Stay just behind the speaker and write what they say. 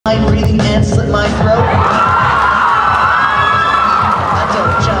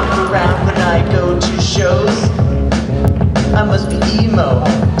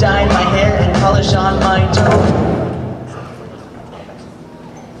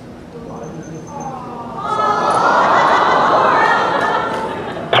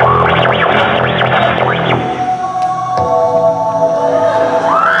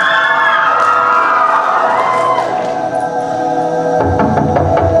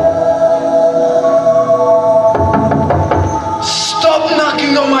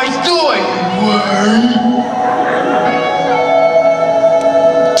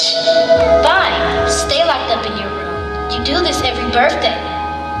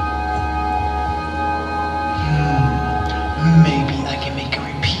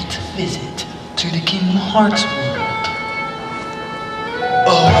Hearts world.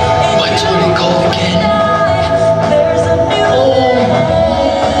 Oh, what's what it called again? Oh,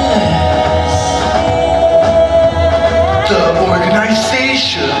 yes. The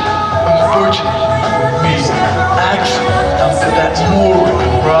organization. Unfortunately for me, actually, I'm for that moron,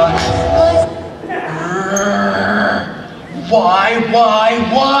 Rox. Why?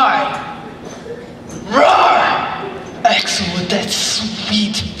 Roar! Axel with that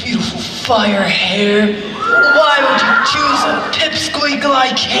sweet, beautiful fire hair. Why would you choose a pipsqueak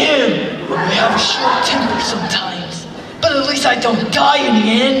like him? I have a short temper sometimes, but at least I don't die in the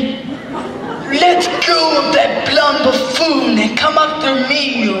end. Let go of that blonde buffoon and come after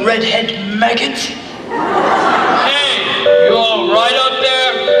me, you redhead maggot. Hey, you all right up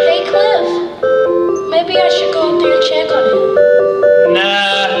there? Hey, Cliff. Maybe I should go up there and check on him.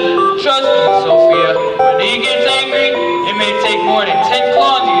 Nah, trust me, Sophia. When he gets angry, it may take more than 10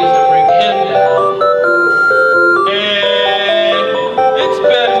 claws to use to bring him down. And it's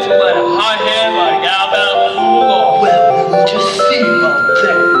better to let a hothead like Albert cool off. Well, we'll just see about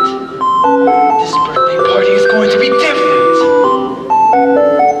that. This birthday party is going to be different.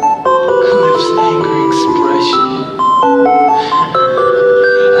 Cliff's angry expression.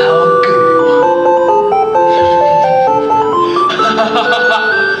 How good.